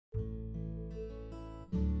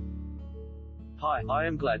Hi, I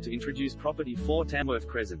am glad to introduce property 4 Tamworth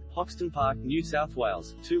Crescent, Hoxton Park, New South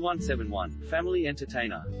Wales, 2171. Family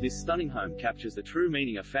entertainer. This stunning home captures the true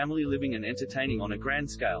meaning of family living and entertaining on a grand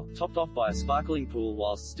scale, topped off by a sparkling pool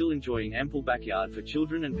whilst still enjoying ample backyard for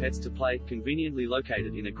children and pets to play, conveniently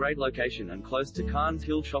located in a great location and close to Carnes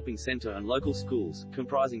Hill Shopping Centre and local schools,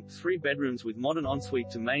 comprising 3 bedrooms with modern ensuite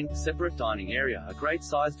to main, separate dining area, a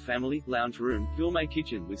great-sized family lounge room, gourmet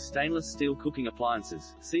kitchen with stainless steel cooking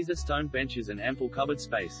appliances, Caesar stone benches and ample cupboard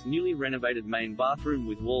space, newly renovated main bathroom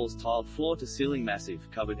with walls tiled floor to ceiling, massive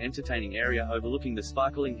covered entertaining area overlooking the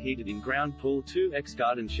sparkling heated in-ground pool, 2x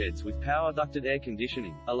garden sheds with power ducted air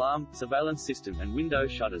conditioning, alarm, surveillance system and window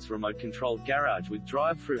shutters, remote controlled garage with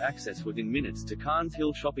drive-through access within minutes to Carnes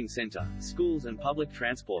Hill Shopping Centre, schools and public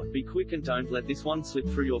transport. Be quick and don't let this one slip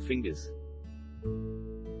through your fingers.